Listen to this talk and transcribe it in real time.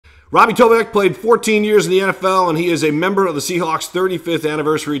Robbie Tobeck played 14 years in the NFL, and he is a member of the Seahawks' 35th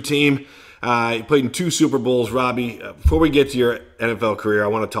anniversary team. He played in 2 Super Bowls. Robbie, before we get to your NFL career, I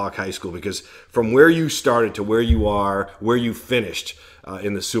want to talk high school, because from where you started to where you are, where you finished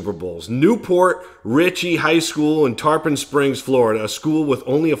in the Super Bowls. Newport Richie High School in Tarpon Springs, Florida, a school with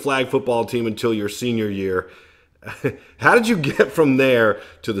only a flag football team until your senior year. How did you get from there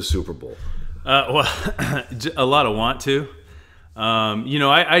to the Super Bowl? Well, a lot of want to.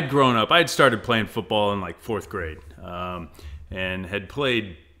 I'd grown up. I'd started playing football in like 4th grade, and had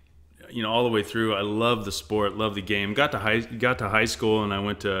played, all the way through. I loved the sport, loved the game. Got to high school, and I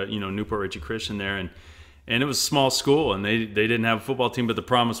went to Newport Richie Christian there, and it was a small school, and they didn't have a football team, but the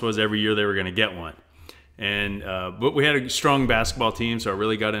promise was every year they were going to get one. And but we had a strong basketball team, so I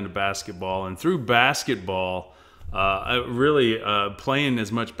really got into basketball, and through basketball, I really playing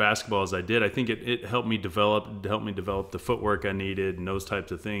as much basketball as I did, I think it helped me develop the footwork I needed and those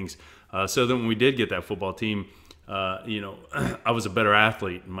types of things. So then when we did get that football team, I was a better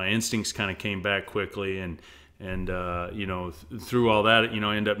athlete. My instincts kind of came back quickly, and through all that,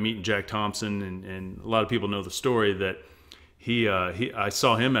 I ended up meeting Jack Thompson, and a lot of people know the story that I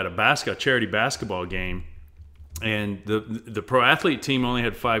saw him at a charity basketball game. And the pro athlete team only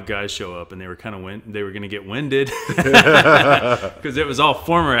had 5 guys show up, and they were they were going to get winded because it was all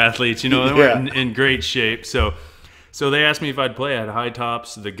former athletes. They weren't in great shape. So they asked me if I'd play. I had high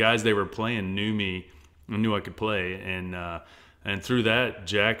tops. The guys they were playing knew me and knew I could play. And through that,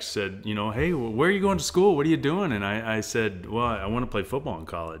 Jack said, hey, where are you going to school? What are you doing? And I said, well, I want to play football in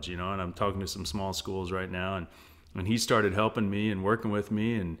college. And I'm talking to some small schools right now. And he started helping me and working with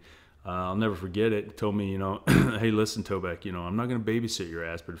me, and I'll never forget it. He told me, hey, listen, Tobeck, I'm not going to babysit your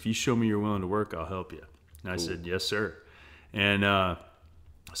ass, but if you show me you're willing to work, I'll help you. And I said, yes, sir. And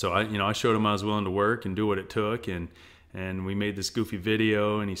so I showed him I was willing to work and do what it took, and we made this goofy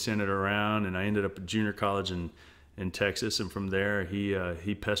video, and he sent it around, and I ended up at junior college in Texas, and from there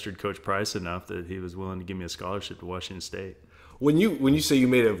he pestered Coach Price enough that he was willing to give me a scholarship to Washington State. When you say you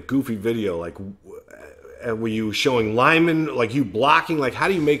made a goofy video, like, were you showing linemen, like you blocking? Like,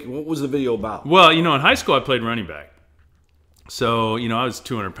 what was the video about? Well, in high school I played running back. So, I was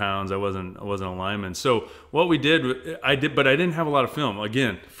 200 pounds. I wasn't a lineman. So what we did, but I didn't have a lot of film.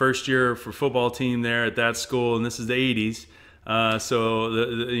 Again, first year for football team there at that school, and this is the 80s. So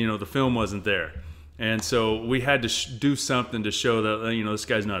the film wasn't there. And so we had to do something to show that, this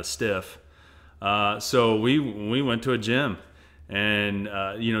guy's not a stiff. So we went to a gym. And,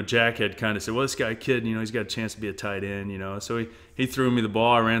 Jack had kind of said, well, this kid, he's got a chance to be a tight end, So he threw me the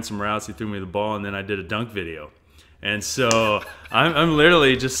ball. I ran some routes. He threw me the ball, and then I did a dunk video. And so I'm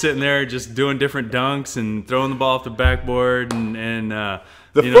literally just sitting there just doing different dunks and throwing the ball off the backboard and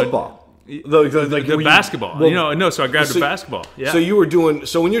football. The basketball. Well, so I grabbed the basketball. Yeah. So you were doing –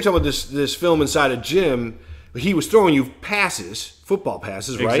 so when you're talking about this film inside a gym, he was throwing you football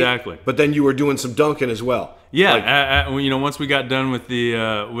passes, right? Exactly. But then you were doing some dunking as well. Yeah, once we got done with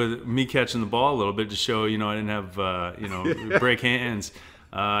with me catching the ball a little bit to show, I didn't have, break hands,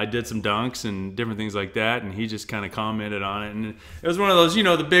 I did some dunks and different things like that, and he just kind of commented on it. And it was one of those,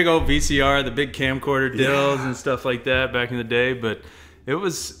 the big old VCR, the big camcorder dills and stuff like that back in the day. But it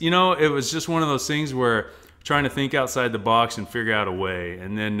was, it was just one of those things where trying to think outside the box and figure out a way.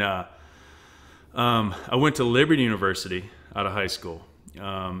 And then I went to Liberty University out of high school.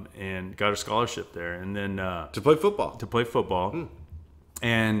 And got a scholarship there, and then to play football.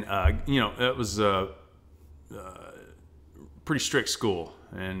 And it was a pretty strict school,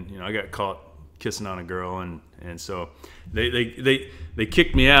 and I got caught kissing on a girl, and so they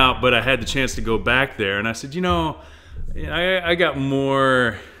kicked me out, but I had the chance to go back there, and I said, I got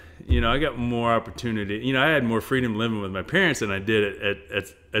more. I got more opportunity. I had more freedom living with my parents than I did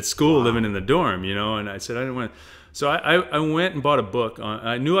at school. Wow. Living in the dorm. And I said I didn't want. So I went and bought a book.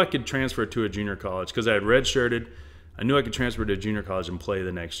 I knew I could transfer to a junior college because I had redshirted. I knew I could transfer to a junior college and play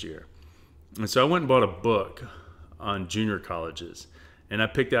the next year. And so I went and bought a book on junior colleges. And I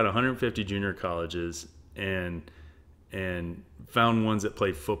picked out 150 junior colleges and found ones that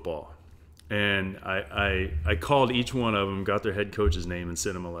played football. And I called each one of them, got their head coach's name, and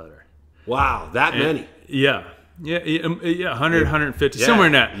sent them a letter. Wow, that many? Yeah. Yeah, 100, 150, somewhere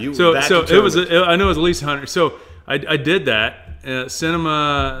in that. So it was. I know it was at least 100. So I did that, sent him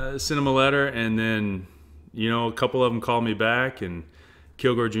a letter, and then a couple of them called me back. And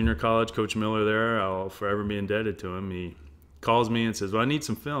Cougar Junior College, Coach Miller there, I'll forever be indebted to him. He calls me and says, "Well, I need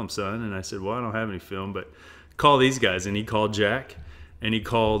some film, son." And I said, "Well, I don't have any film, but call these guys." And he called Jack, and he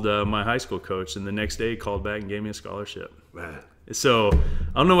called my high school coach. And the next day, he called back and gave me a scholarship. Man. So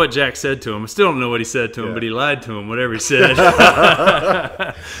I don't know what Jack said to him. I still don't know what he said to him, but he lied to him, whatever he said.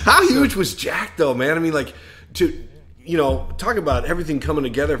 How huge was Jack, though, man? I mean, like, talk about everything coming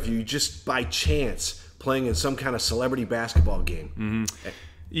together for you just by chance playing in some kind of celebrity basketball game. Mm-hmm.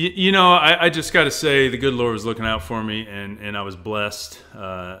 I just got to say the good Lord was looking out for me, and I was blessed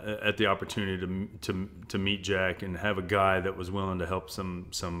at the opportunity to meet Jack and have a guy that was willing to help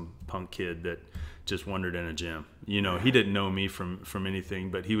some punk kid that just wandered in a gym. He didn't know me from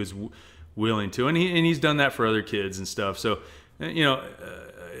anything, but he was willing to, and he's done that for other kids and stuff. So, he's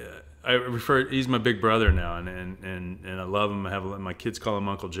my big brother now, and I love him. I have my kids call him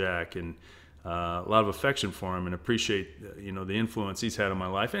Uncle Jack, and a lot of affection for him, and appreciate the influence he's had on my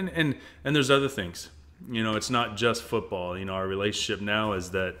life. And there's other things. It's not just football. Our relationship now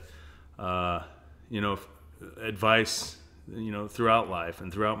is that advice throughout life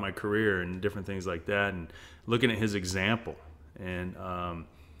and throughout my career and different things like that, and looking at his example, and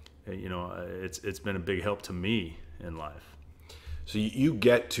it's been a big help to me in life. So you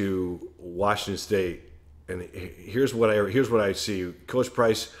get to Washington State, and here's what I see. Coach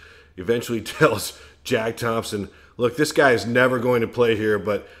Price eventually tells Jack Thompson, "Look, this guy is never going to play here,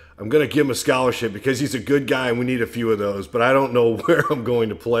 but I'm going to give him a scholarship because he's a good guy and we need a few of those, but I don't know where I'm going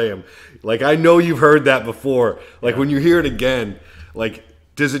to play him." Like, I know you've heard that before. Like, when you hear it again, like,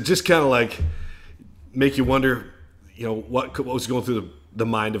 does it just kind of like make you wonder, what was going through the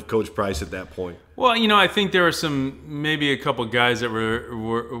mind of Coach Price at that point? Well, I think there were maybe a couple guys that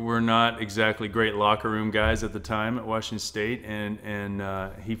were not exactly great locker room guys at the time at Washington State, and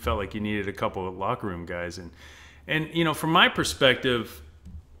he felt like he needed a couple of locker room guys, and from my perspective,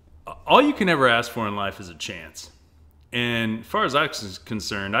 all you can ever ask for in life is a chance. And as far as I was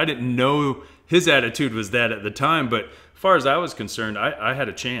concerned, I didn't know his attitude was that at the time, but as far as I was concerned, I had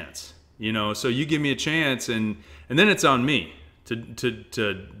a chance. So you give me a chance, and then it's on me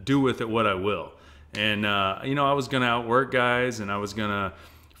to do with it what I will. And I was going to outwork guys, and I was going to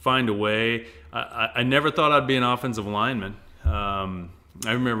find a way. I never thought I'd be an offensive lineman.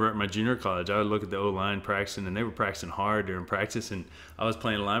 I remember at my junior college, I would look at the O-line practicing, and they were practicing hard during practice, and I was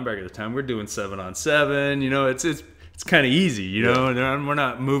playing linebacker at the time. We're doing 7-on-7. It's kind of easy, We're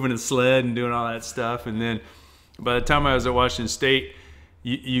not moving a sled and doing all that stuff. And then by the time I was at Washington State,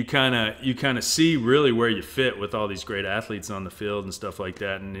 you kind of see really where you fit with all these great athletes on the field and stuff like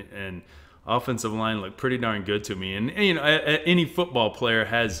that. And offensive line looked pretty darn good to me. And any football player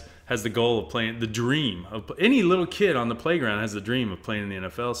has the goal of playing, the dream of any little kid on the playground has the dream of playing in the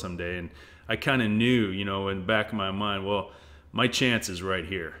NFL someday. And I kind of knew, in the back of my mind, well, my chance is right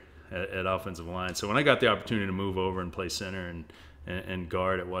here at offensive line. So when I got the opportunity to move over and play center and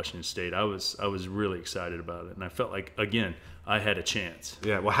guard at Washington State, I was really excited about it, and I felt like, again, I had a chance.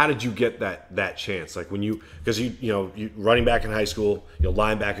 Yeah. Well, how did you get that chance? Like, when because you running back in high school,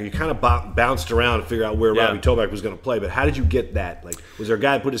 linebacker, you kind of bounced around to figure out where Robbie Tobeck was going to play. But how did you get that? Like, was there a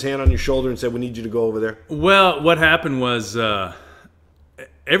guy who put his hand on your shoulder and said, "We need you to go over there"? Well, what happened was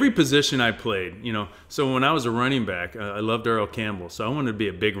every position I played, so when I was a running back, I loved Earl Campbell, so I wanted to be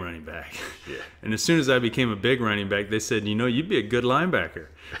a big running back. Yeah. And as soon as I became a big running back, they said, you'd be a good linebacker.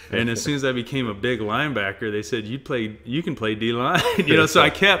 And as soon as I became a big linebacker, they said, you can play D-line. So I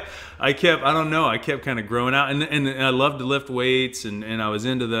kept kind of growing out. And I loved to lift weights, and I was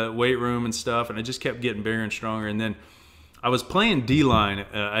into the weight room and stuff, and I just kept getting bigger and stronger. And then I was playing D-line.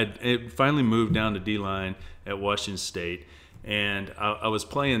 It finally moved down to D-line at Washington State. And I was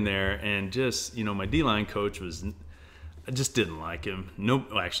playing there, and just, my D-line coach I just didn't like him.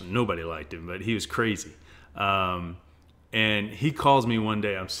 Actually, nobody liked him, but he was crazy. And he calls me one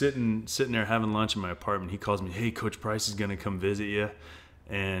day. I'm sitting there having lunch in my apartment. He calls me, "Hey, Coach Price is going to come visit you,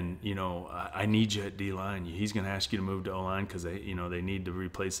 and I need you at D-line. He's going to ask you to move to O-line because they need to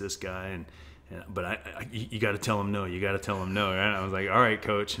replace this guy, but you got to tell him no. You got to tell him no." Right? I was like, "All right,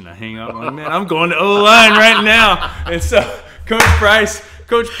 Coach." And I hang up. I'm like, "Man, I'm going to O-line right now." And so Coach Price,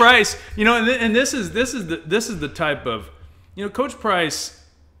 and this is the type of, Coach Price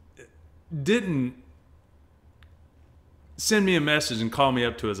didn't send me a message and call me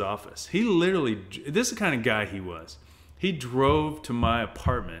up to his office. He literally, this is the kind of guy he was. He drove to my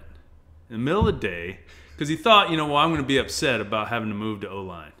apartment in the middle of the day because he thought, I'm going to be upset about having to move to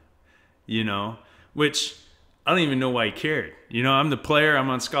O-line. Which I don't even know why he cared. I'm the player, I'm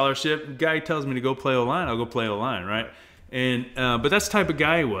on scholarship. The guy tells me to go play O-line, I'll go play O-line, right? And but that's the type of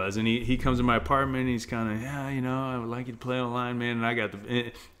guy he was. And he comes to my apartment, and he's kind of, I would like you to play O-line, man. And I got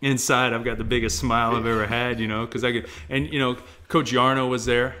inside, I've got the biggest smile I've ever had, because I could. And Coach Yarno was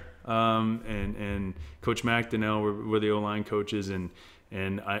there, and Coach McDonnell were the O-line coaches, and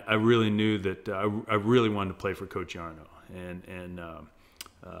I really knew that I really wanted to play for Coach Yarno. and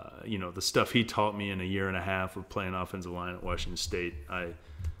the stuff he taught me in a year and a half of playing offensive line at Washington State, I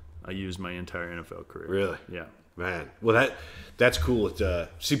used my entire NFL career. Really? Yeah. Man, well that's cool.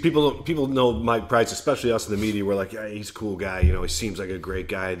 See, people know Mike Price, especially us in the media. We're like, yeah, he's a cool guy. He seems like a great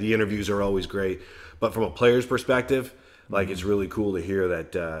guy. The interviews are always great, but from a player's perspective, like it's really cool to hear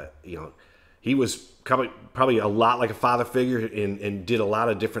that he was probably a lot like a father figure and did a lot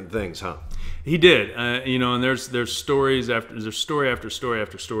of different things, huh? He did, and there's story after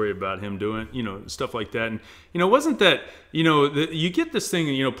story about him doing, stuff like that. And, it wasn't that, you get this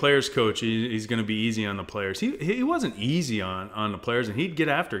thing, players coach, he's going to be easy on the players. He wasn't easy on the players, and he'd get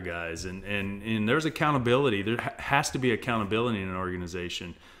after guys. And there's accountability. There has to be accountability in an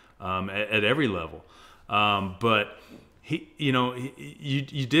organization at every level. But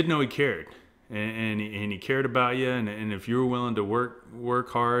you did know he cared. And he cared about you, and if you were willing to work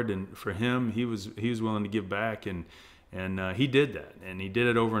hard, and for him, he was willing to give back, and he did that, and he did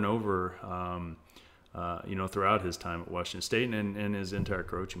it over and over, throughout his time at Washington State and his entire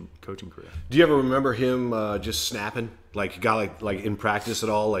coaching career. Do you ever remember him just snapping, like a guy like in practice at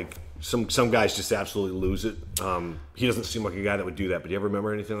all? Like some guys just absolutely lose it. He doesn't seem like a guy that would do that. But do you ever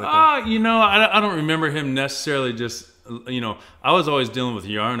remember anything like that? I don't remember him necessarily just. I was always dealing with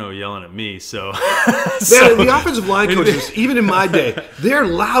Yarno yelling at me, so. Man, the offensive line coaches, even in my day, they're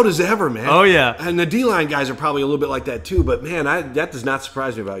loud as ever, man. Oh, yeah. And the D-line guys are probably a little bit like that too, but man, that does not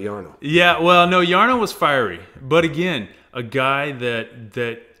surprise me about Yarno. Yeah, well, no, Yarno was fiery, but again, a guy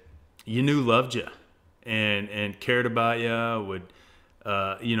that you knew loved you and cared about you,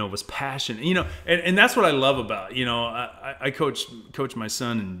 was passionate, and that's what I love about, I coached my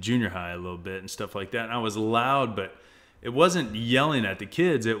son in junior high a little bit and stuff like that, and I was loud, but it wasn't yelling at the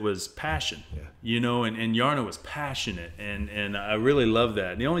kids, it was passion, and Yarno was passionate, and I really love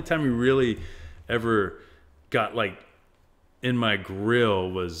that. And the only time he really ever got like in my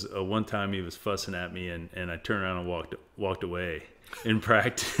grill was one time he was fussing at me, and I turned around and walked away in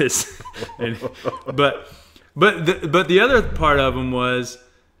practice. But the other part of him was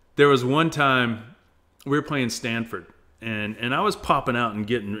there was one time we were playing Stanford, and I was popping out and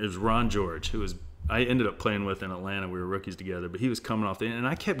it was Ron George, who I ended up playing with in Atlanta. We were rookies together, but he was coming off and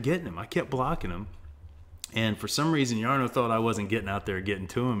I kept getting him. I kept blocking him. And for some reason, Yarno thought I wasn't getting out there getting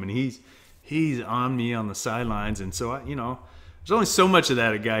to him, and he's on me on the sidelines. And so, there's only so much of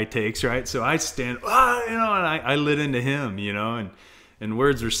that a guy takes, right? So I stand, and I lit into him, and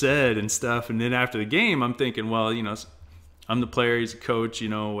words were said and stuff. And then after the game, I'm thinking, well, I'm the player, he's a coach,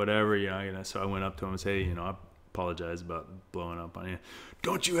 whatever, So I went up to him and said, hey, I apologize about blowing up on you.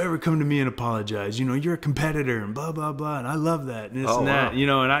 Don't you ever come to me and apologize. You're a competitor and blah, blah, blah. And I love that and this and that,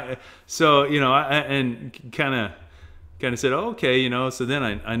 wow. And I kind of said, oh, okay, so then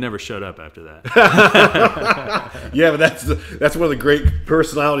I never shut up after that. Yeah, but that's one of the great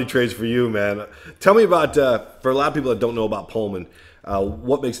personality traits for you, man. Tell me about, for a lot of people that don't know about Pullman,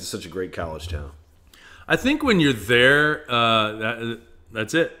 what makes it such a great college town? I think when you're there,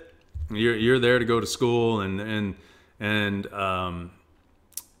 that's it. You're there to go to school, and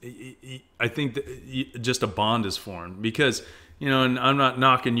I think that just a bond is formed because, and I'm not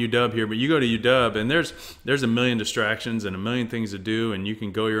knocking UW here, but you go to UW and there's a million distractions and a million things to do, and you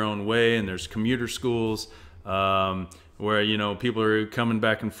can go your own way, and there's commuter schools where, people are coming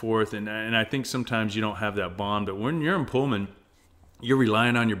back and forth, and I think sometimes you don't have that bond. But when you're in Pullman, you're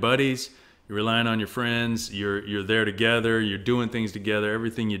relying on your buddies, you're relying on your friends, you're there together, you're doing things together,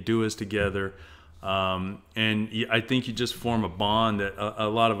 everything you do is together. I think you just form a bond that a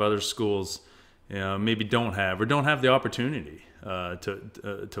lot of other schools maybe don't have or don't have the opportunity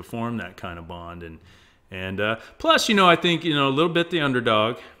to form that kind of bond. And plus, I think, a little bit the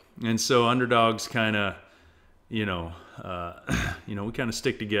underdog. And so underdogs kind of, we kind of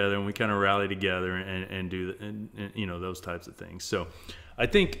stick together and we kind of rally together and do, those types of things. So I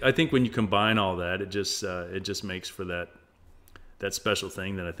think when you combine all that, it just makes for that special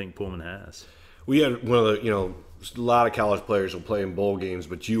thing that I think Pullman has. We had one of the, a lot of college players will play in bowl games,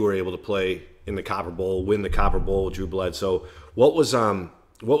 but you were able to play in the Copper Bowl, win the Copper Bowl with Drew Bledsoe. What was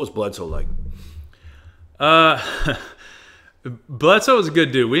Bledsoe like? Bledsoe was a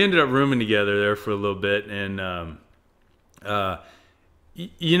good dude. We ended up rooming together there for a little bit, and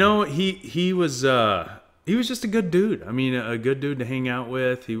he was just a good dude. I mean, a good dude to hang out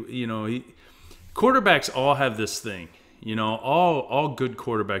with. Quarterbacks all have this thing. All good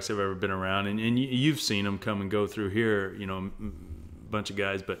quarterbacks have ever been around, and you've seen them come and go through here, a bunch of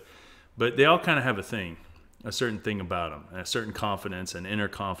guys, but they all kind of have a certain thing about them, a certain confidence and inner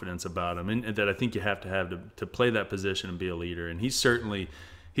confidence about them, and that I think you have to play that position and be a leader. And he certainly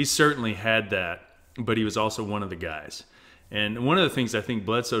had that, but he was also one of the guys. And one of the things I think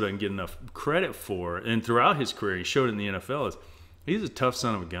Bledsoe doesn't get enough credit for, and throughout his career, he showed it in the NFL, is he's a tough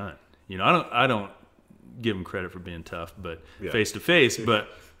son of a gun. You know, I don't give him credit for being tough, but face to face, but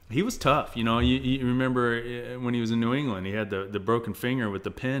he was tough. You know, you remember when he was in New England, he had the broken finger with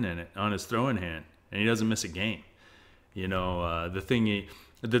the pin in it on his throwing hand, and he doesn't miss a game. You know,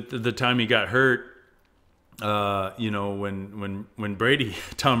 the time he got hurt, you know, when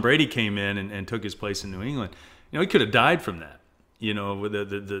Tom Brady came in and took his place in New England, you know, he could have died from that, you know, with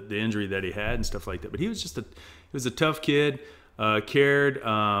the injury that he had and stuff like that. But he was a tough kid, cared,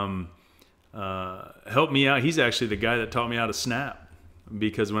 helped me out. He's actually the guy that taught me how to snap,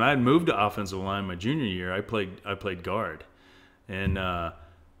 because when I had moved to offensive line my junior year, I played guard, and I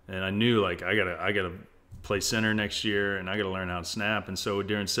knew, like, I gotta play center next year, and I gotta learn how to snap. And so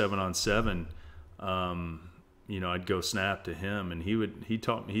during 7-on-7, you know, I'd go snap to him, and he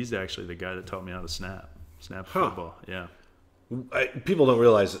taught me. He's actually the guy that taught me how to snap football. Yeah. People don't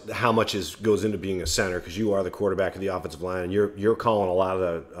realize how much goes into being a center, because you are the quarterback of the offensive line, and you're calling a lot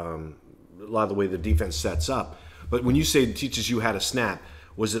of the way the defense sets up. But when you say it teaches you how to snap,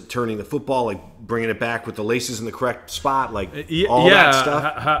 was it turning the football, like bringing it back with the laces in the correct spot, like all that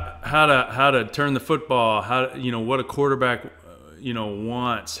stuff? How to turn the football, how, you know, what a quarterback, you know,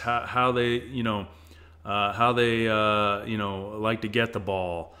 wants, how they, you know, you know, like to get the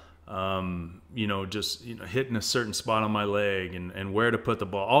ball. You know, just, you know, hitting a certain spot on my leg, and where to put the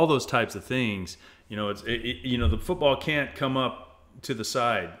ball, all those types of things. You know, you know, the football can't come up to the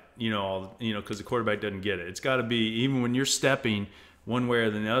side, you know, because the quarterback doesn't get it. It's got to be, even when you're stepping one way or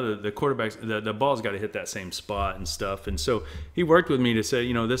the other, the ball's got to hit that same spot and stuff. And so he worked with me to say,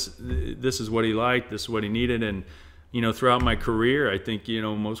 you know, this is what he liked, this is what he needed. And, you know, throughout my career, I think, you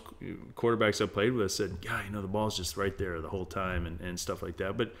know, most quarterbacks I played with said, yeah, you know, the ball's just right there the whole time, and stuff like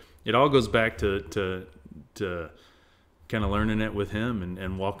that. But it all goes back to kind of learning it with him,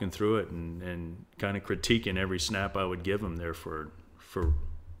 and walking through it, and kind of critiquing every snap I would give him there for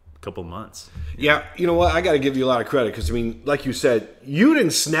a couple months. Yeah, you know what? I got to give you a lot of credit, because, I mean, like you said, you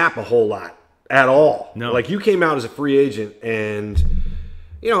didn't snap a whole lot at all. No. Like, you came out as a free agent, and,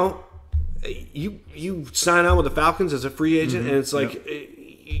 you know, you sign on with the Falcons as a free agent, and it's like,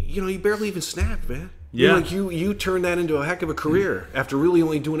 you know, you barely even snapped, man. Yeah. Like, you turned that into a heck of a career after really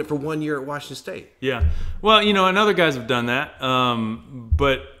only doing it for 1 year at Washington State. Yeah. Well, you know, and other guys have done that.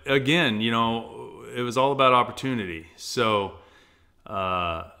 But again, you know, it was all about opportunity. So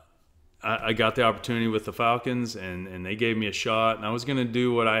I got the opportunity with the Falcons, and they gave me a shot, and I was going to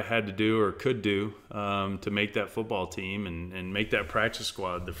do what I had to do or could do to make that football team and make that practice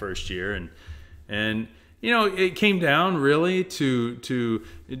squad the first year. And you know, it came down really to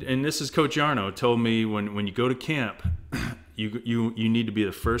and this is Coach Yarno told me, when you go to camp, you need to be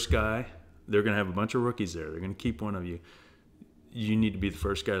the first guy. They're going to have a bunch of rookies there. They're going to keep one of you. You need to be the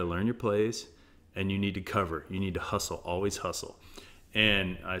first guy to learn your plays, and you need to cover. You need to hustle, always hustle.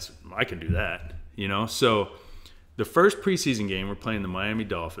 And I said, I can do that, you know. So the first preseason game, we're playing the Miami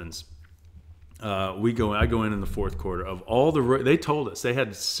Dolphins. I go in the fourth quarter. Of all they told us, they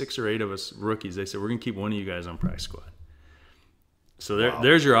had 6 or 8 of us rookies. They said, we're going to keep one of you guys on practice squad. So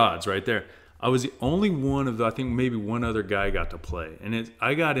there's your odds right there. I was the only one of I think maybe one other guy got to play. And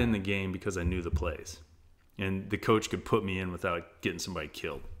I got in the game because I knew the plays. And the coach could put me in without getting somebody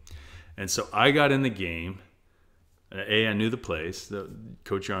killed. And so I got in the game. I knew the plays,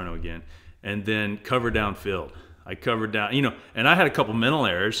 Coach Yarno again, and then cover downfield. I covered down, you know, and I had a couple mental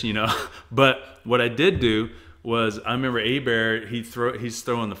errors, you know, but what I did do was, I remember Hebert, he's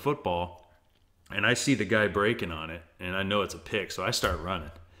throwing the football, and I see the guy breaking on it, and I know it's a pick, so I start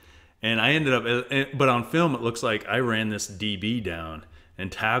running. And I ended up, but on film it looks like I ran this DB down and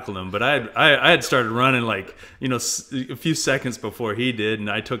tackled him, but I had started running, like, you know, a few seconds before he did,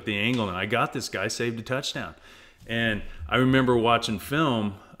 and I took the angle, and I got this guy, saved a touchdown. And I remember watching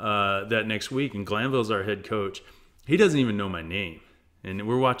film that next week, and Glanville's our head coach. He doesn't even know my name. And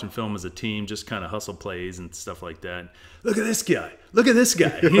we're watching film as a team, just kind of hustle plays and stuff like that. Look at this guy. Look at this guy.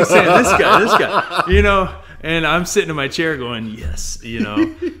 And he's saying, this guy, you know. And I'm sitting in my chair going, yes, you know.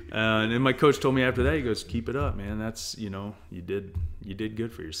 And then my coach told me after that, he goes, keep it up, man. That's, you know, you did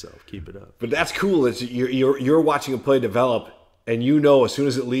good for yourself. Keep it up. But that's cool. It's, you're watching a play develop, and you know as soon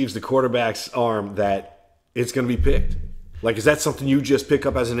as it leaves the quarterback's arm that it's going to be picked. Like, is that something you just pick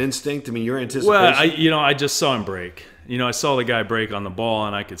up as an instinct? I mean, your anticipation? Well, I just saw him break. You know, I saw the guy break on the ball,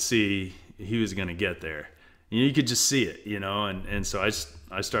 and I could see he was going to get there. You could just see it, you know, and so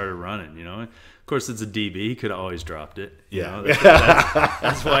I started running, you know. Of course, it's a DB. He could have always dropped it. You know?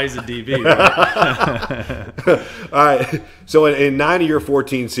 That's why he's a DB. Right? All right. So in 9 of your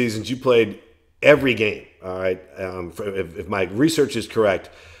 14 seasons, you played every game All right, if my research is correct,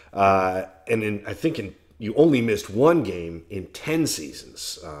 and I think you only missed one game in 10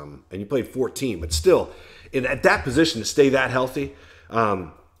 seasons, and you played 14. But still, at that position to stay that healthy,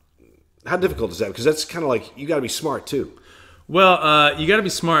 how difficult is that? Because that's kind of like you got to be smart too. Well, you got to be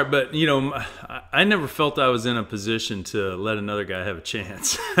smart, but I never felt I was in a position to let another guy have a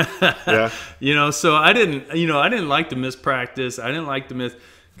chance. Yeah. So I didn't like to miss practice. I didn't like to miss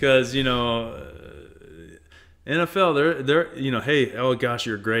because NFL, they're hey, oh gosh,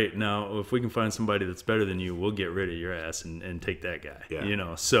 you're great. Now, if we can find somebody that's better than you, we'll get rid of your ass and take that guy.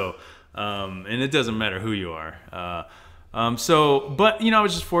 Yeah. So and it doesn't matter who you are. But I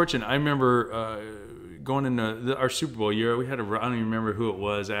was just fortunate. I remember going into our Super Bowl year, we had I don't even remember who it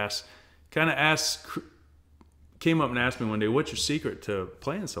was, came up and asked me one day, what's your secret to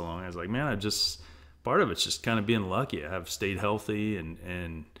playing so long? I was like, man, part of it's just kind of being lucky. I have stayed healthy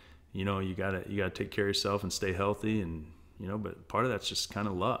and you gotta take care of yourself and stay healthy, and but part of that's just kind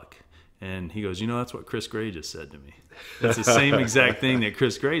of luck. And he goes, that's what Chris Gray just said to me. It's the same exact thing that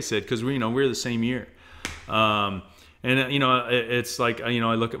Chris Gray said, because we're the same year. It's like,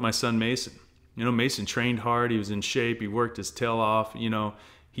 I look at my son Mason. Mason trained hard. He was in shape. He worked his tail off.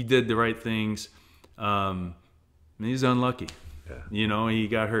 He did the right things. And he's unlucky. Yeah. He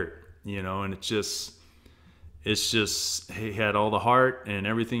got hurt. And it's just he had all the heart and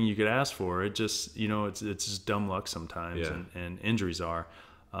everything you could ask for. It just it's just dumb luck sometimes, yeah. and injuries are.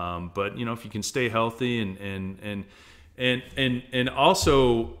 But if you can stay healthy and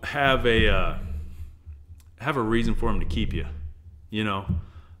also have a reason for him to keep you.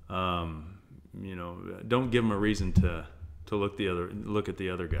 Don't give him a reason to look at the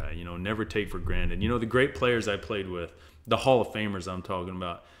other guy. Never take for granted. The great players I played with, the Hall of Famers I'm talking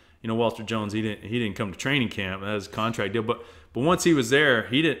about. Walter Jones, he didn't come to training camp. That was a contract deal. But once he was there,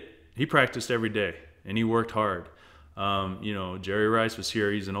 he practiced every day and he worked hard. Jerry Rice was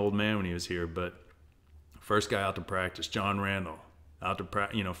here. He's an old man when he was here, but first guy out to practice. John Randle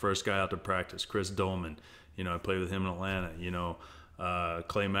first guy out to practice. Chris Dolman, I played with him in Atlanta.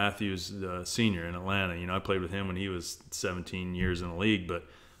 Clay Matthews, senior in Atlanta. I played with him when he was 17 years in the league. But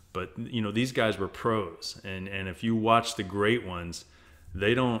these guys were pros, and if you watch the great ones,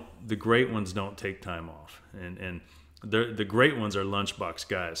 the great ones don't take time off, and the great ones are lunchbox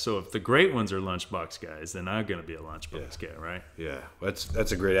guys. So if the great ones are lunchbox guys, then I'm gonna be a lunchbox guy, right? Yeah,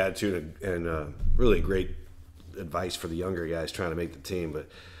 that's a great attitude and really great advice for the younger guys trying to make the team. But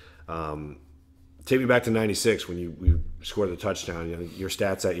take me back to '96 when you scored the touchdown. Your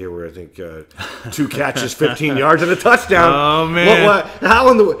stats that year were, I think, 2 catches, 15 yards, and a touchdown. Oh man!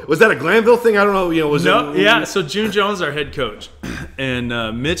 How was that a Glanville thing? I don't know. Yeah. So June Jones, our head coach, and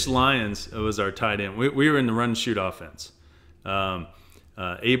Mitch Lyons was our tight end. We were in the run and shoot offense.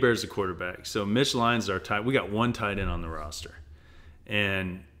 Abear's the quarterback. So Mitch Lyons is our tight. We got one tight end on the roster,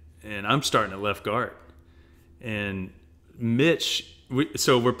 and I'm starting at left guard, and Mitch.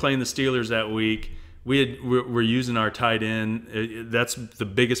 So we're playing the Steelers that week. We're using our tight end. That's the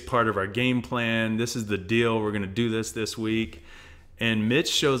biggest part of our game plan. This is the deal. We're going to do this week. And Mitch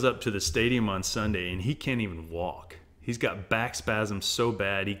shows up to the stadium on Sunday, and he can't even walk. He's got back spasms so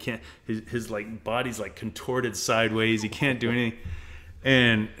bad he can't. His body's contorted sideways. He can't do anything.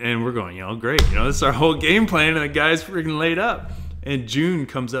 And we're going, great. This is our whole game plan, and the guy's freaking laid up. And June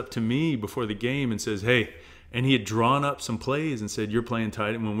comes up to me before the game and says, hey. And he had drawn up some plays and said, you're playing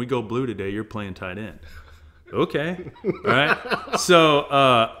tight end. When we go blue today, you're playing tight end. Okay. All right. So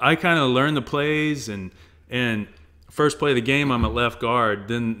I kind of learned the plays, and first play of the game, I'm at left guard.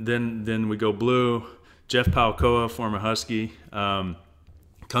 Then we go blue. Jeff Palcoa, former Husky,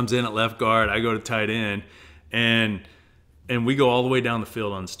 comes in at left guard. I go to tight end, and we go all the way down the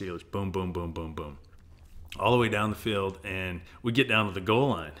field on the Steelers. Boom, boom, boom, boom, boom. All the way down the field, and we get down to the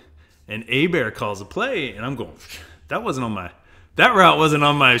goal line. And Abear calls a play, and I'm going, that route wasn't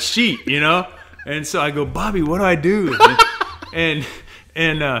on my sheet, And so I go, Bobby, what do I do? And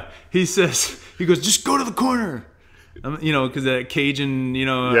he goes, just go to the corner, because that Cajun,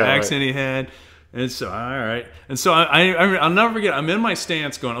 accent he had. And so, all right. And so I'll never forget. I'm in my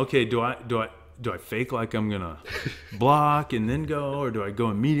stance, going, okay, do I fake like I'm gonna block and then go, or do I go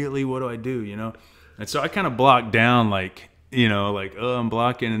immediately? What do I do? And so I kind of blocked down, oh, I'm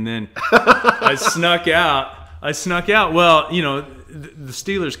blocking, and then I snuck out. Well, the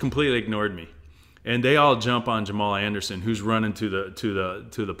Steelers completely ignored me, and they all jump on Jamal Anderson, who's running to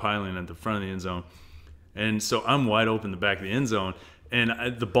the pylon at the front of the end zone, and so I'm wide open the back of the end zone,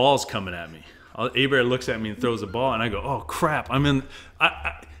 and the ball's coming at me. Abear looks at me and throws the ball, and I go, oh crap!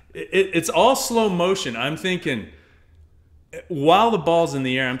 It's all slow motion. I'm thinking, while the ball's in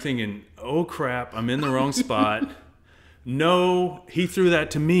the air, I'm thinking, oh crap, I'm in the wrong spot. No, he threw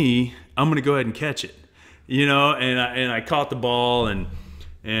that to me. I'm going to go ahead and catch it. And I caught the ball and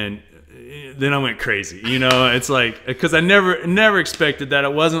then I went crazy. It's like, because I never expected that.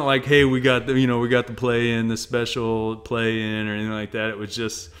 It wasn't like, hey, we got the play in, the special play in or anything like that. It was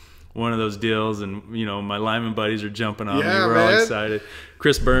just one of those deals, and my lineman buddies are jumping on me. We're all excited.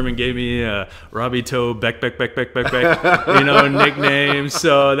 Chris Berman gave me Robbie Tobeck, nickname.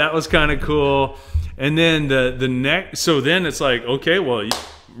 So that was kind of cool. And then the next, so then it's like, okay, well,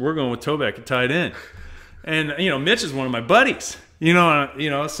 we're going with Tobeck at tight end, and Mitch is one of my buddies.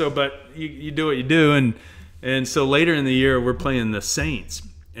 So but you do what you do, and so later in the year we're playing the Saints,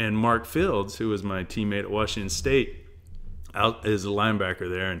 and Mark Fields, who was my teammate at Washington State, out is a linebacker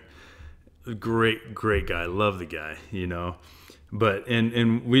there, and a great guy, love the guy, but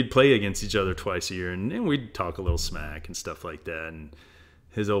and we'd play against each other twice a year, and we'd talk a little smack and stuff like that, and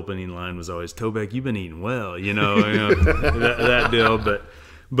his opening line was always, Tobeck, you've been eating well, that deal,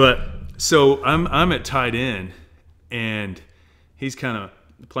 but so I'm at tight end, and he's kind of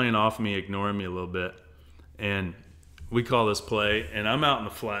playing off me, ignoring me a little bit, and we call this play, and I'm out in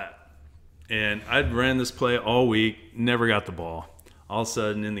the flat, and I'd ran this play all week, never got the ball. All of a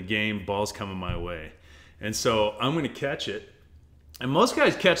sudden in the game, ball's coming my way, and so I'm going to catch it. And most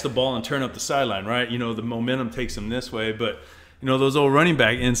guys catch the ball and turn up the sideline, right? The momentum takes them this way, but those old running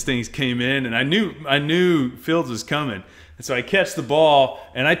back instincts came in, and I knew Fields was coming, and so I catch the ball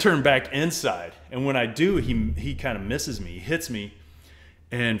and I turn back inside, and when I do, he kind of misses me, he hits me,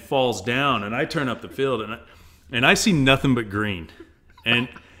 and falls down, and I turn up the field, and I see nothing but green, and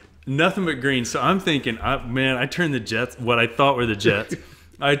nothing but green. So I'm thinking, I turned the Jets, what I thought were the Jets,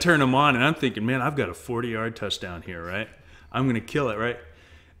 I turn them on, and I'm thinking, man, I've got a 40-yard touchdown here, right? I'm going to kill it, right?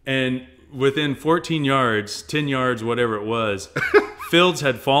 And within 14 yards, 10 yards, whatever it was, Fields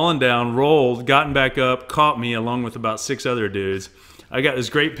had fallen down, rolled, gotten back up, caught me along with about 6 other dudes. I got this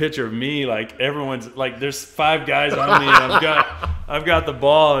great picture of me, like everyone's like, there's 5 guys on me, and I've got the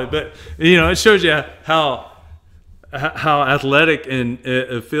ball, but it shows you how athletic and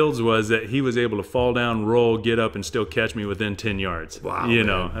Fields was, that he was able to fall down, roll, get up, and still catch me within 10 yards. Wow,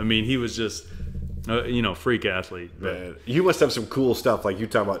 I mean, he was just freak athlete. Man, you must have some cool stuff, like you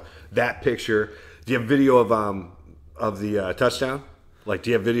talking about that picture. Do you have video of the touchdown? Like,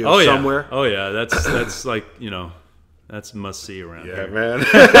 do you have video somewhere? Oh yeah, that's like that's must see around here. Man.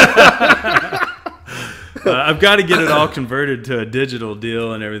 I've got to get it all converted to a digital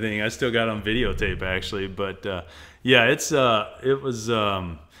deal and everything. I still got it on videotape actually, but it was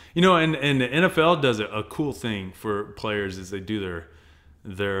and the NFL does a cool thing for players is they do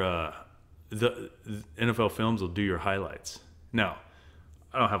their the NFL films will do your highlights. Now,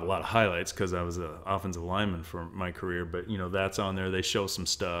 I don't have a lot of highlights because I was an offensive lineman for my career, but that's on there. They show some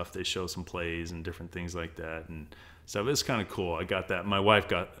stuff, they show some plays and different things like that, and so it's kind of cool. I got that. My wife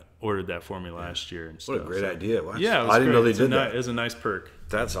ordered that for me last year and stuff. What a great idea! Wow. Yeah, I didn't know they did that. It was a nice perk.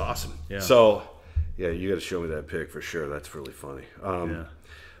 That's awesome. Yeah. So, yeah, you got to show me that pic for sure. That's really funny.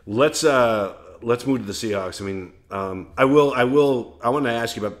 Let's move to the Seahawks. I mean, I want to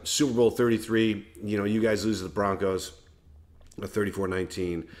ask you about Super Bowl 33. You guys lose to the Broncos,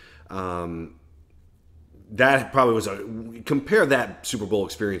 34-19. That probably was compare that Super Bowl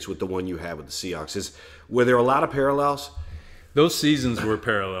experience with the one you had with the Seahawks. Were there a lot of parallels? Those seasons were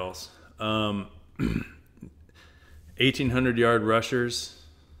parallels. 1,800-yard rushers.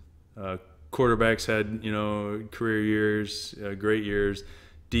 Quarterbacks had career years, great years.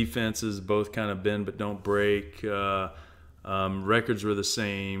 Defenses both kind of bend but don't break. Records were the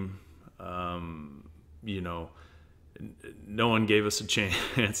same. No one gave us a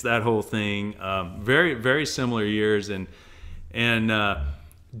chance. That whole thing. Very, very similar years, and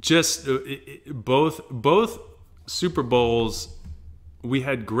just both Super Bowls. We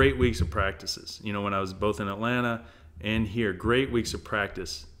had great weeks of practices. When I was both in Atlanta and here, great weeks of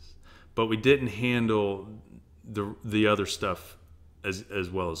practice, but we didn't handle the other stuff as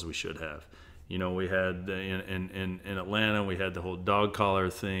well as we should have. We had in Atlanta, we had the whole dog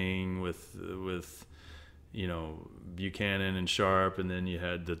collar thing with Buchanan and Sharp, and then you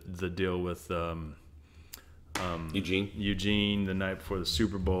had the deal with Eugene the night before the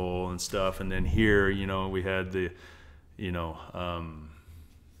Super Bowl and stuff, and then here we had the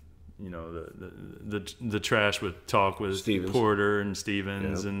trash with talk with Stevens. Porter and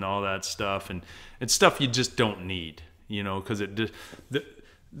Stevens, and all that stuff, and it's stuff you just don't need, because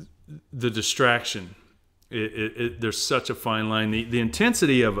the distraction. There's such a fine line. The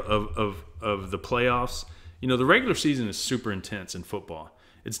intensity of the playoffs. The regular season is super intense in football.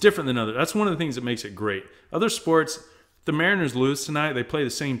 It's different than other. That's one of the things that makes it great. Other sports, if the Mariners lose tonight, they play the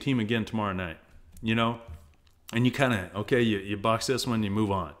same team again tomorrow night, you know? And you kind of, okay, you box this one, you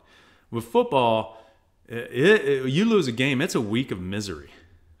move on. With football, you lose a game, it's a week of misery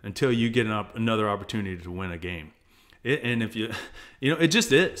until you get another opportunity to win a game. And if it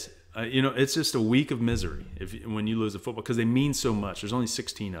just is. It's just a week of misery when you lose a football because they mean so much. There's only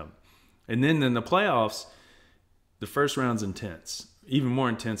 16 of them. And then in the playoffs, the first round's intense, even more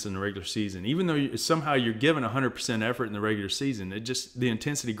intense than the regular season. Even though somehow you're given 100% effort in the regular season, the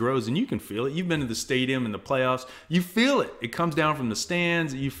intensity grows and you can feel it. You've been to the stadium in the playoffs. You feel it. It comes down from the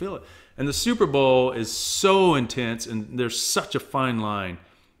stands. You feel it. And the Super Bowl is so intense, and there's such a fine line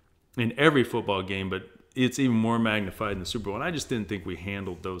in every football game, but it's even more magnified in the Super Bowl. And I just didn't think we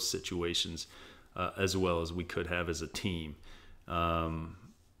handled those situations as well as we could have as a team.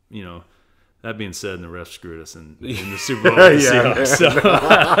 That being said, the refs screwed us in the Super Bowl with the Seahawks.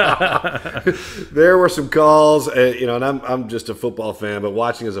 So. There were some calls, and I'm just a football fan, but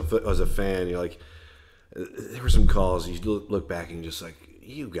watching as a fan, you're like, there were some calls. You look back and you're just like,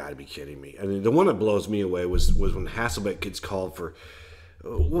 you got to be kidding me. I mean, the one that blows me away was when Hasselbeck gets called for,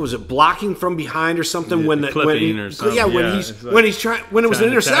 what was it, blocking from behind or something? When it was an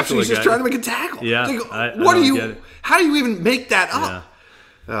interception, he's just trying to make a tackle. Yeah, how do you even make that up? Yeah.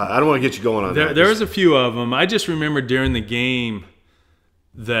 I don't want to get you going on that. There was a few of them. I just remember during the game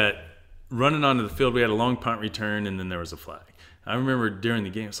that running onto the field, we had a long punt return, and then there was a flag. I remember during the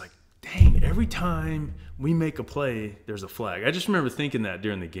game, it's like, dang, every time we make a play, there's a flag. I just remember thinking that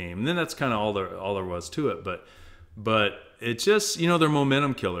during the game. And then that's kind of all there was to it. But it's just, they're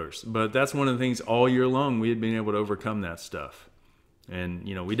momentum killers. But that's one of the things all year long we had been able to overcome that stuff. And,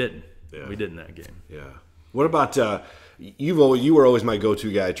 we didn't. Yeah. We did in that game. Yeah. What about you were always my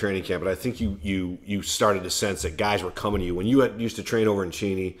go-to guy at training camp, but I think you started to sense that guys were coming to you. When you used to train over in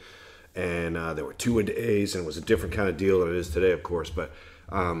Cheney, and there were 2-a-days, and it was a different kind of deal than it is today, of course. But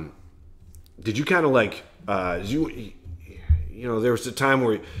did you kind of like there was a time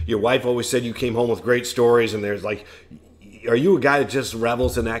where your wife always said you came home with great stories, and there's like, are you a guy that just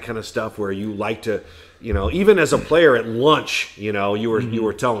revels in that kind of stuff where you like to, even as a player at lunch, you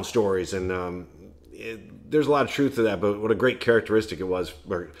were telling stories, and there's a lot of truth to that, but what a great characteristic it was,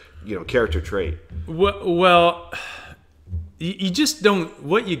 or character trait. Well, you just don't.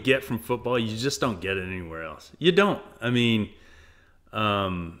 What you get from football, you just don't get it anywhere else. You don't. I mean,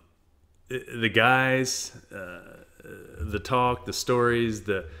 the guys, the talk, the stories,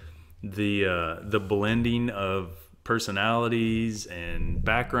 the blending of personalities and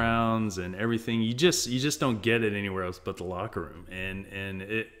backgrounds and everything. You just don't get it anywhere else but the locker room, and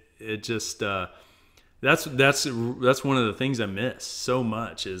it just. That's one of the things I miss so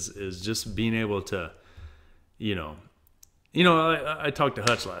much is just being able to, I talked to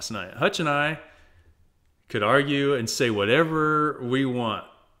Hutch last night. Hutch and I could argue and say whatever we want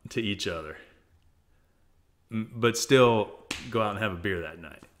to each other, but still go out and have a beer that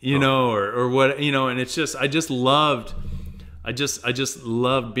night, or what, and it's just, I just loved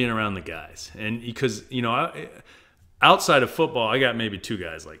being around the guys. And because, outside of football, I got maybe 2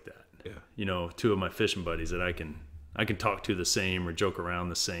 guys like that. Yeah. 2 of my fishing buddies that I can talk to the same or joke around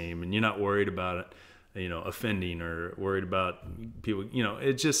the same, and you're not worried about it, offending or worried about people.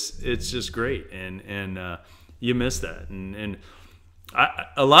 It's just great, and you miss that. And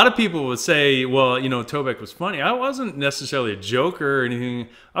a lot of people would say, well, Tobeck was funny. I wasn't necessarily a joker or anything.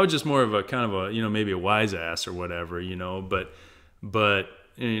 I was just more of a kind of a maybe a wise ass or whatever, but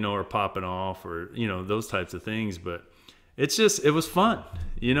or popping off or those types of things, but. It was fun,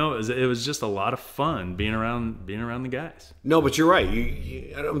 it was just a lot of fun being around the guys. No, but you're right.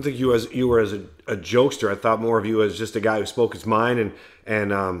 I don't think you were as a jokester. I thought more of you as just a guy who spoke his mind,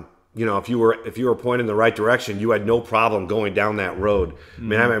 and if you were pointed in the right direction, you had no problem going down that road. Mm-hmm. I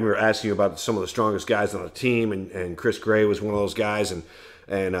mean, I remember asking you about some of the strongest guys on the team, and Chris Gray was one of those guys, and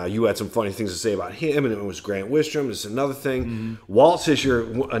you had some funny things to say about him, and it was Grant Wistrom. It's another thing. Mm-hmm. Walt says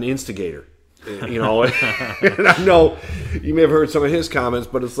you're an instigator. And I know you may have heard some of his comments,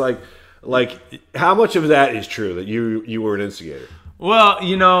 but it's like how much of that is true that you were an instigator? Well,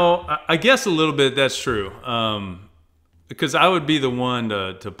 I guess a little bit that's true, because I would be the one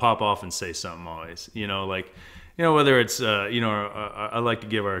to pop off and say something always, whether it's I like to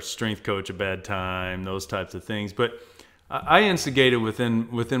give our strength coach a bad time, those types of things, but I instigated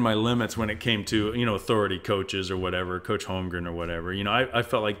within my limits when it came to authority coaches or whatever, Coach Holmgren or whatever. I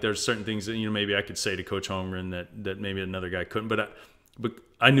felt like there's certain things that maybe I could say to Coach Holmgren that maybe another guy couldn't, but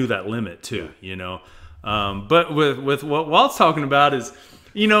I knew that limit too. Yeah. But with what Walt's talking about is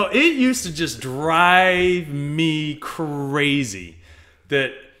it used to just drive me crazy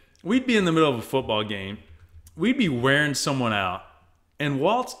that we'd be in the middle of a football game we'd be wearing someone out, and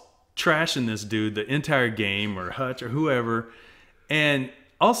Walt's trashing this dude the entire game, or Hutch or whoever, and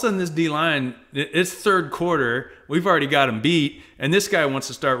all of a sudden this D-line, it's third quarter, we've already got him beat, and this guy wants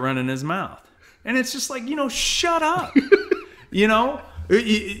to start running his mouth. And it's just like, shut up. You're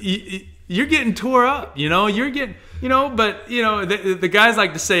getting tore up, you're getting, but, the guys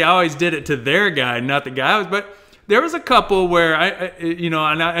like to say I always did it to their guy, not the guy. But there was a couple where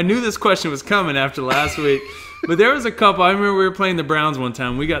and I knew this question was coming after last week, but there was a couple. I remember we were playing the Browns one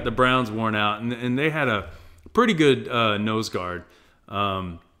time. We got the Browns worn out, and they had a pretty good nose guard.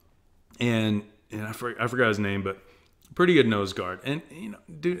 And I forgot his name, but pretty good nose guard. And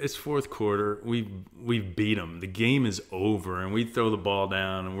dude, it's fourth quarter. We've beat them. The game is over, and we throw the ball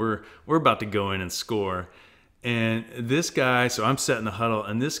down, and we're about to go in and score. And this guy, so I'm setting the huddle,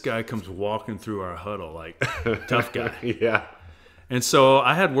 and this guy comes walking through our huddle like tough guy. Yeah. And so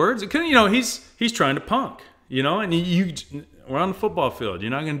I had words. He's trying to punk, and we're on the football field.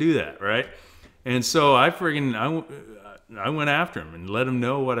 You're not going to do that, right? And so I went after him and let him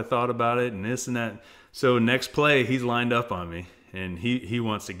know what I thought about it and this and that. So next play, he's lined up on me, and he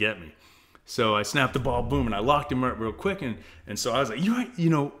wants to get me. So I snapped the ball, boom, and I locked him up real quick. And so I was like,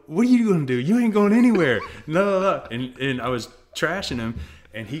 what are you going to do? You ain't going anywhere. No. And I was trashing him,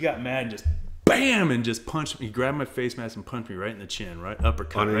 and he got mad and just bam, and just punched me. He grabbed my face mask and punched me right in the chin, right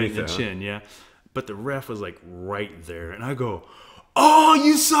uppercut, right in the chin, yeah. But the ref was like right there, and I go, oh,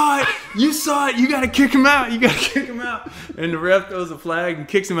 you saw it. You got to kick him out. And the ref throws a flag and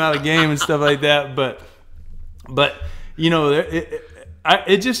kicks him out of the game and stuff like that. But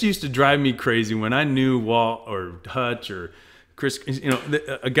it just used to drive me crazy when I knew Walt or Hutch or Chris,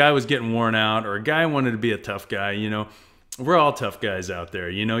 a guy was getting worn out, or a guy wanted to be a tough guy. We're all tough guys out there.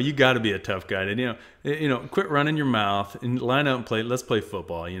 You got to be a tough guy. And quit running your mouth and line up and play. Let's play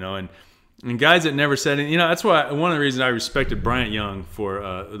football. And guys that never said it, that's why one of the reasons I respected Bryant Young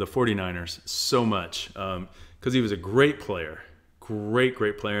for the 49ers so much, because he was a great player, great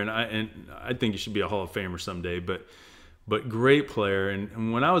player, and I think he should be a Hall of Famer someday. But great player.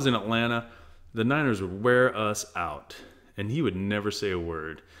 And when I was in Atlanta, the Niners would wear us out, and he would never say a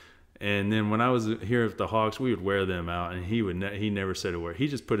word. And then when I was here at the Hawks, we would wear them out, and he never said a word. He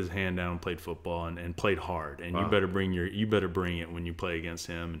just put his hand down and played football and played hard. And wow. you better bring it when you play against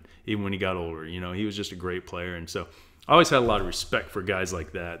him. And even when he got older, he was just a great player. And so I always had a lot of respect for guys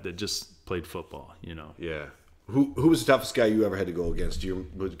like that just played football. Yeah. Who was the toughest guy you ever had to go against?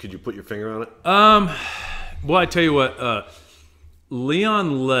 Could you put your finger on it? Well, I tell you what,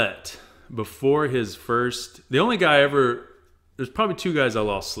 Leon Lett, before his first, the only guy ever. There's probably two guys I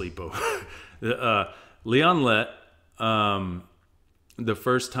lost sleep over. Leon Lett, the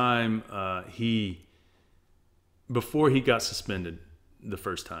first time before he got suspended the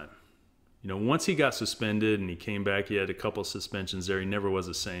first time. Once he got suspended and he came back, he had a couple of suspensions there. He never was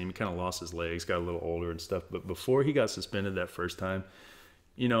the same. He kind of lost his legs, got a little older and stuff. But before he got suspended that first time,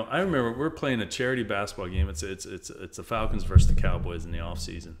 I remember we're playing a charity basketball game. It's the Falcons versus the Cowboys in the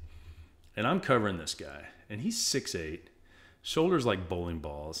offseason. And I'm covering this guy, and he's 6'8", shoulders like bowling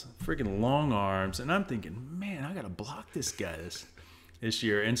balls, freaking long arms, and I'm thinking, man, I got to block this guy this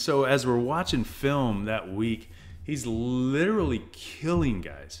year. And so as we're watching film that week, he's literally killing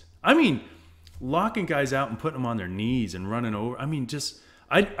guys. I mean, locking guys out and putting them on their knees and running over. I mean, just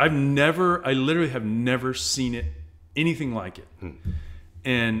I literally have never seen anything like it.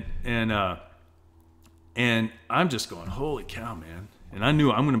 And I'm just going, holy cow, man. And I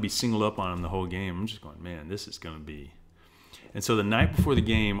knew I'm going to be singled up on him the whole game. I'm just going, man, this is going to be. And so the night before the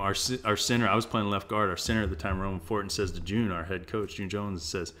game, our center, I was playing left guard, our center at the time, Roman Fortin, says to June, our head coach, June Jones,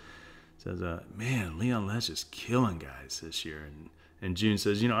 says, man, Leon Lett's just killing guys this year. And June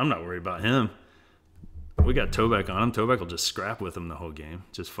says, I'm not worried about him. We got Tobeck on him. Tobeck will just scrap with him the whole game,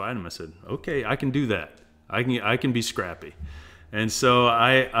 just fight him. I said, okay, I can do that. I can be scrappy. And so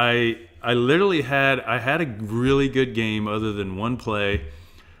I literally had a really good game other than one play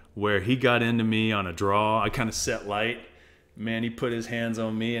where he got into me on a draw. I kind of set light. Man, he put his hands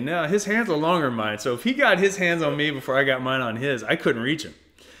on me, and now his hands are longer than mine. So if he got his hands on me before I got mine on his, I couldn't reach him.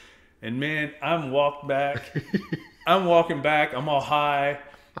 And man, I'm walking back. I'm all high,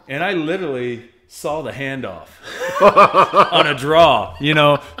 and I literally saw the handoff on a draw,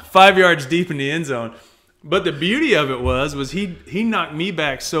 5 yards deep in the end zone. But the beauty of it was he knocked me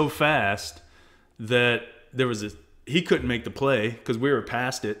back so fast that he couldn't make the play because we were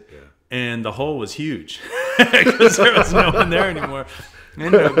past it. Yeah. And the hole was huge because there was no one there anymore. It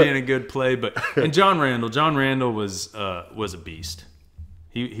ended up being a good play. And John Randle was a beast.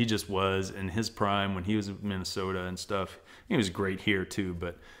 He just was in his prime when he was in Minnesota and stuff. He was great here too.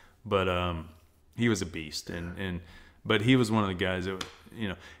 But he was a beast, but he was one of the guys that,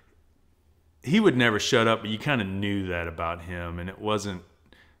 he would never shut up, but you kind of knew that about him, and it wasn't.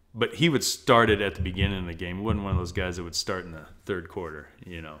 But he would start it at the beginning of the game. He wasn't one of those guys that would start in the third quarter,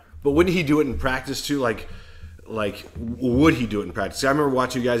 But wouldn't he do it in practice too? Like would he do it in practice? I remember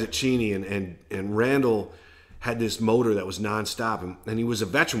watching you guys at Cheney, and Randle had this motor that was nonstop, and he was a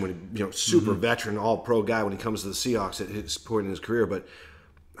veteran when super veteran, all pro guy when he comes to the Seahawks at his point in his career. But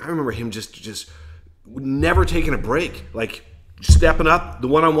I remember him just never taking a break, like stepping up the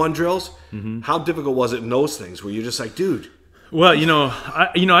one-on-one drills. How difficult was it in those things where you're just like, dude? Well,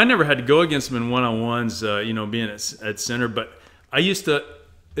 I never had to go against him in one-on-ones, being at center, but I used to.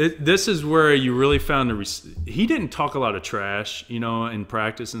 This is where you really found he didn't talk a lot of trash, in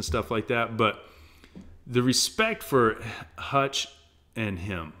practice and stuff like that, but the respect for Hutch and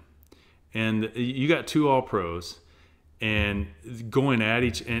him, and you got two All-Pros, and going at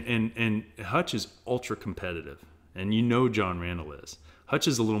each, and Hutch is ultra competitive, and John Randle is. Hutch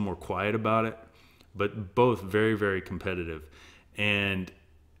is a little more quiet about it, but both very, very competitive. And,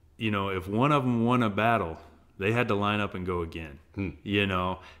 if one of them won a battle, they had to line up and go again, and it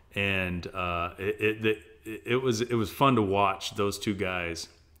was fun to watch those two guys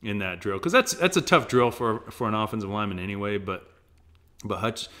in that drill, because that's a tough drill for an offensive lineman anyway. But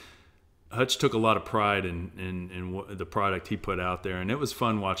Hutch took a lot of pride in the product he put out there, and it was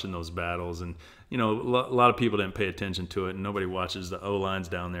fun watching those battles. And a lot of people didn't pay attention to it, and nobody watches the O lines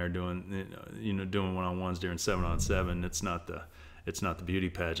down there doing one-on-ones during 7-on-7. It's not the beauty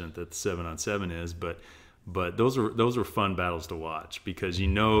pageant that the 7-on-7 is, but those were fun battles to watch, because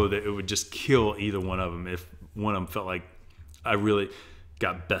that it would just kill either one of them if one of them felt like I really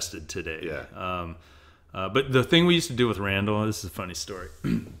got bested today. Yeah. But the thing we used to do with Randle, this is a funny story,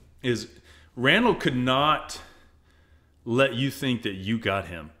 is Randle could not let you think that you got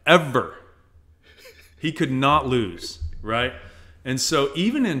him, ever. He could not lose, right? And so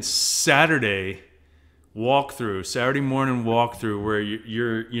even in Saturday morning walkthrough, where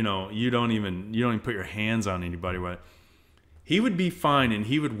you don't even put your hands on anybody, right? He would be fine and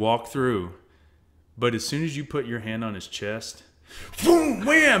he would walk through, but as soon as you put your hand on his chest, boom,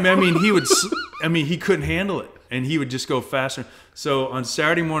 wham! He couldn't handle it, and he would just go faster. So on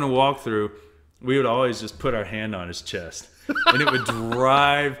Saturday morning walkthrough, we would always just put our hand on his chest, and it would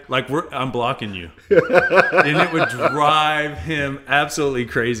drive I'm blocking you, and it would drive him absolutely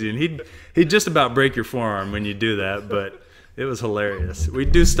crazy, and he'd just about break your forearm when you do that, but it was hilarious.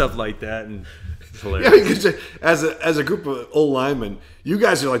 We'd do stuff like that, and it's hilarious. Yeah, because as a group of old linemen, you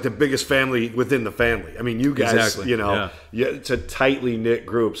guys are like the biggest family within the family. I mean, you guys, exactly. It's a tightly knit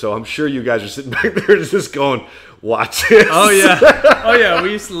group. So I'm sure you guys are sitting back there just going, "Watch this." Oh yeah.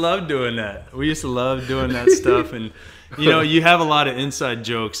 We used to love doing that. We used to love doing that stuff, and you have a lot of inside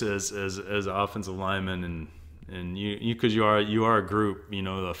jokes as offensive linemen, and you because you are a group,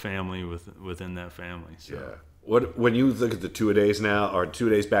 a family within that family. So. Yeah. When you look at the two-a-days now, or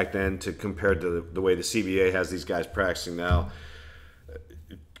two-a-days back then, to compare to the way the CBA has these guys practicing now,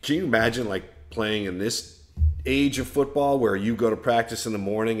 can you imagine playing in this age of football where you go to practice in the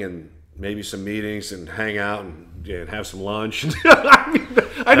morning and maybe some meetings and hang out and have some lunch?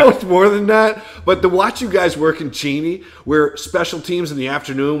 I know it's more than that, but to watch you guys work in Cheney, where special teams in the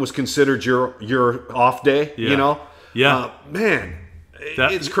afternoon was considered your off day, Yeah. Man.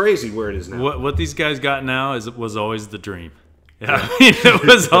 It's crazy where it is now. What these guys got now was always the dream. Yeah. It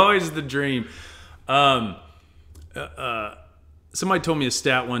was always the dream. Somebody told me a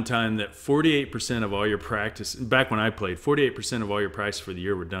stat one time that 48% of all your practice, back when I played, 48% of all your practice for the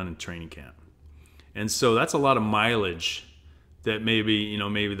year were done in training camp. And so that's a lot of mileage that maybe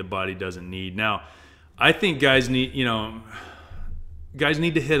the body doesn't need. Now, I think guys need to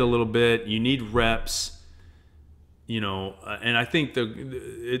hit a little bit. You need reps. And I think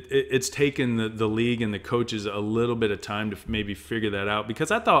it's taken the league and the coaches a little bit of time to maybe figure that out,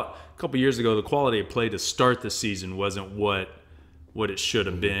 because I thought a couple years ago the quality of play to start the season wasn't what it should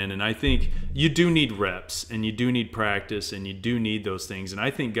have been. And I think you do need reps, and you do need practice, and you do need those things. And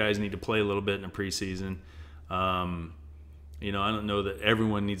I think guys need to play a little bit in the preseason. I don't know that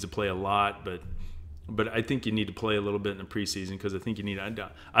everyone needs to play a lot, but I think you need to play a little bit in the preseason, because I think you need. I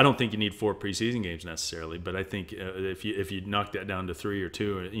don't think you need 4 preseason games necessarily, but I think if you knock that down to 3 or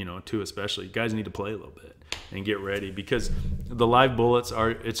 2, or 2 especially, guys need to play a little bit and get ready, because the live bullets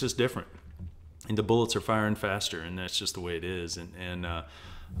it's just different, and the bullets are firing faster, and that's just the way it is.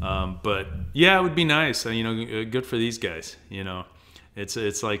 But yeah, it would be nice. Good for these guys.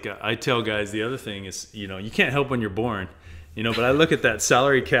 It's like I tell guys, the other thing is you can't help when you're born. But I look at that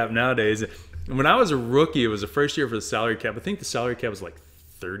salary cap nowadays. When I was a rookie, it was the first year for the salary cap. I think the salary cap was like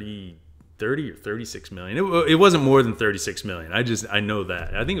 $30 30 or 36 million. It wasn't more than 36 million. I know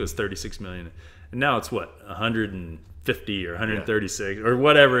that. I think it was 36 million. And now it's what, 150 or 136 or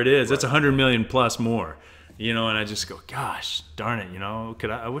whatever it is. Right. It's 100 million plus more. And I just go, gosh, darn it,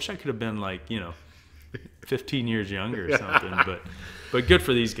 I wish I could have been like, 15 years younger or something, but good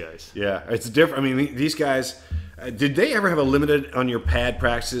for these guys. Yeah, it's different. I mean, these guys, did they ever have a limited on your pad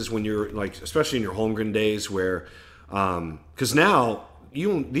practices when you're like, especially in your Holmgren days where, because now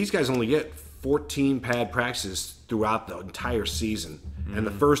these guys only get 14 pad practices throughout the entire season, and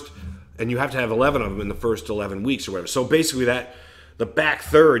you have to have 11 of them in the first 11 weeks or whatever. So basically the back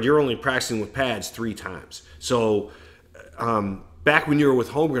third, you're only practicing with pads 3 times. So back when you were with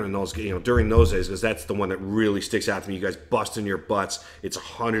Holmgren and those, during those days, because that's the one that really sticks out to me. You guys busting your butts. It's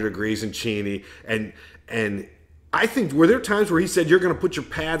 100 degrees in Cheney, and I think, were there times where he said you're going to put your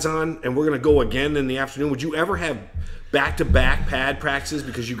pads on and we're going to go again in the afternoon? Would you ever have back-to-back pad practices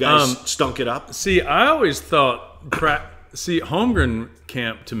because you guys stunk it up? See, I always thought Holmgren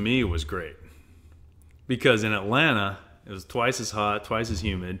camp to me was great because in Atlanta it was twice as hot, twice as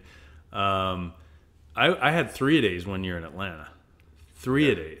humid. I had 3-a-days one year in Atlanta.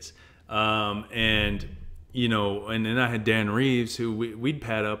 3-a-days. And then I had Dan Reeves, who we'd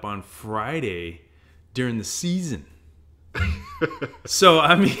pad up on Friday during the season. So,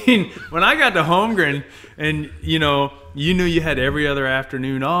 I mean, when I got to Holmgren and, you knew you had every other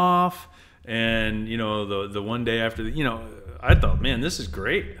afternoon off and, the one day after, I thought, man, this is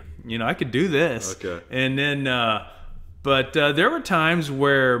great. I could do this. Okay. And then, but there were times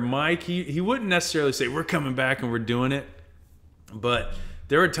where Mike, he wouldn't necessarily say, we're coming back and we're doing it. But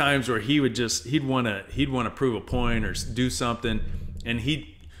there were times where he'd want to prove a point or do something. And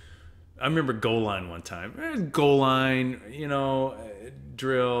I remember goal line one time. Goal line,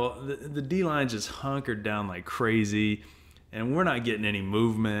 drill. The D-line just hunkered down like crazy, and we're not getting any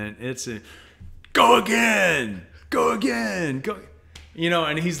movement. It's go again.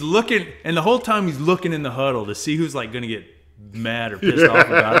 And he's looking, and the whole time he's looking in the huddle to see who's like going to get mad or pissed off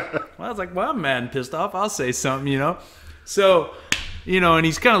about it. Well, I was like, well, I'm mad and pissed off. I'll say something, So, and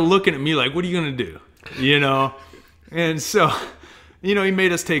he's kind of looking at me like, what are you going to do? And so, he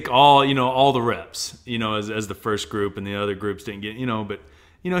made us take all the reps, as the first group, and the other groups didn't get, but,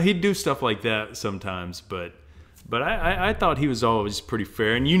 he'd do stuff like that sometimes, but I thought he was always pretty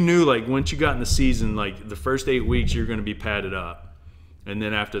fair. And you knew, like, once you got in the season, like, the first 8 weeks, you're going to be padded up. And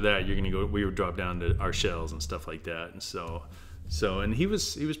then after that, you're going to we would drop down to our shells and stuff like that. And so, and he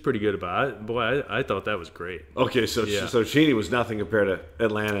was pretty good about it. Boy, I thought that was great. Okay, so Cheney was nothing compared to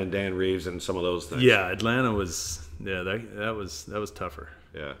Atlanta and Dan Reeves and some of those things. Yeah, Atlanta was, that was tougher.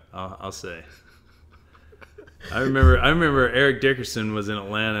 Yeah. I'll say. I remember Eric Dickerson was in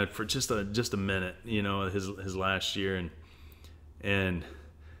Atlanta for just a minute, his last year, and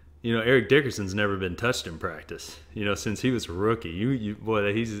Eric Dickerson's never been touched in practice, since he was a rookie.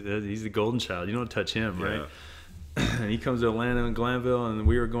 Boy, he's the golden child. You don't touch him, right? And he comes to Atlanta and Glanville, and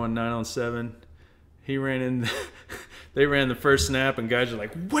we were going 9-on-7. He ran in. They ran the first snap, and guys are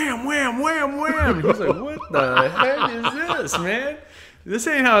like, wham, wham, wham, wham. And he's like, what the heck is this, man? This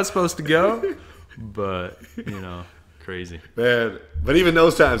ain't how it's supposed to go. But, crazy. Man, but even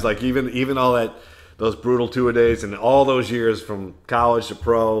those times, like even all those brutal 2-a-days and all those years from college to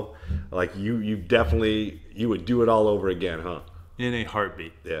pro, like you definitely, you would do it all over again, huh? In a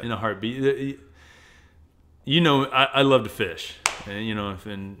heartbeat. Yeah. In a heartbeat. I love to fish.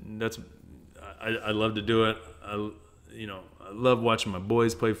 And, I love to do it. I love watching my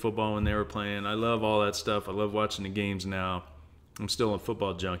boys play football when they were playing. I love all that stuff. I love watching the games now. I'm still a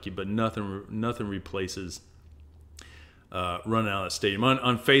football junkie, but nothing replaces running out of the stadium.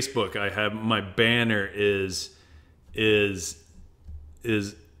 On Facebook, I have my banner is a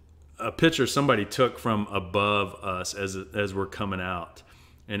picture somebody took from above us as we're coming out,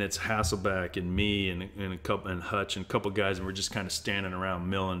 and it's Hasselbeck and me and Hutch and a couple guys, and we're just kind of standing around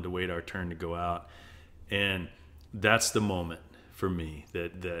milling to wait our turn to go out, and that's the moment for me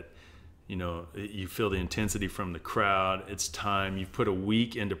that. You feel the intensity from the crowd. It's time. You've put a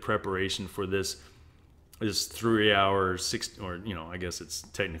week into preparation for this 3 hours, I guess it's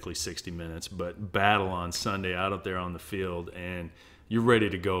technically 60 minutes, but battle on Sunday out up there on the field, and you're ready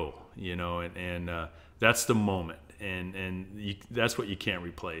to go, and that's the moment, and that's what you can't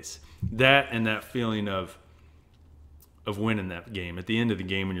replace. That and that feeling of winning that game. At the end of the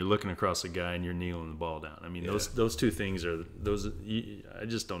game when you're looking across the guy and you're kneeling the ball down. I mean, those two things are those. I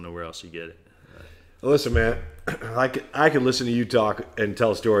just don't know where else you get it. Listen, man, I could listen to you talk and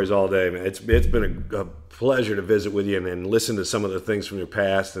tell stories all day, man. It's been a pleasure to visit with you and listen to some of the things from your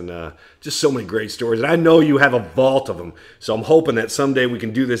past and just so many great stories. And I know you have a vault of them, so I'm hoping that someday we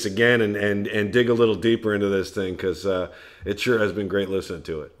can do this again and dig a little deeper into this thing because it sure has been great listening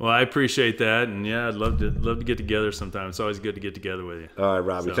to it. Well, I appreciate that, and yeah, I'd love to get together sometime. It's always good to get together with you. All right,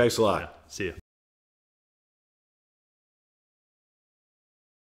 Robbie, thanks a lot. Yeah, see you.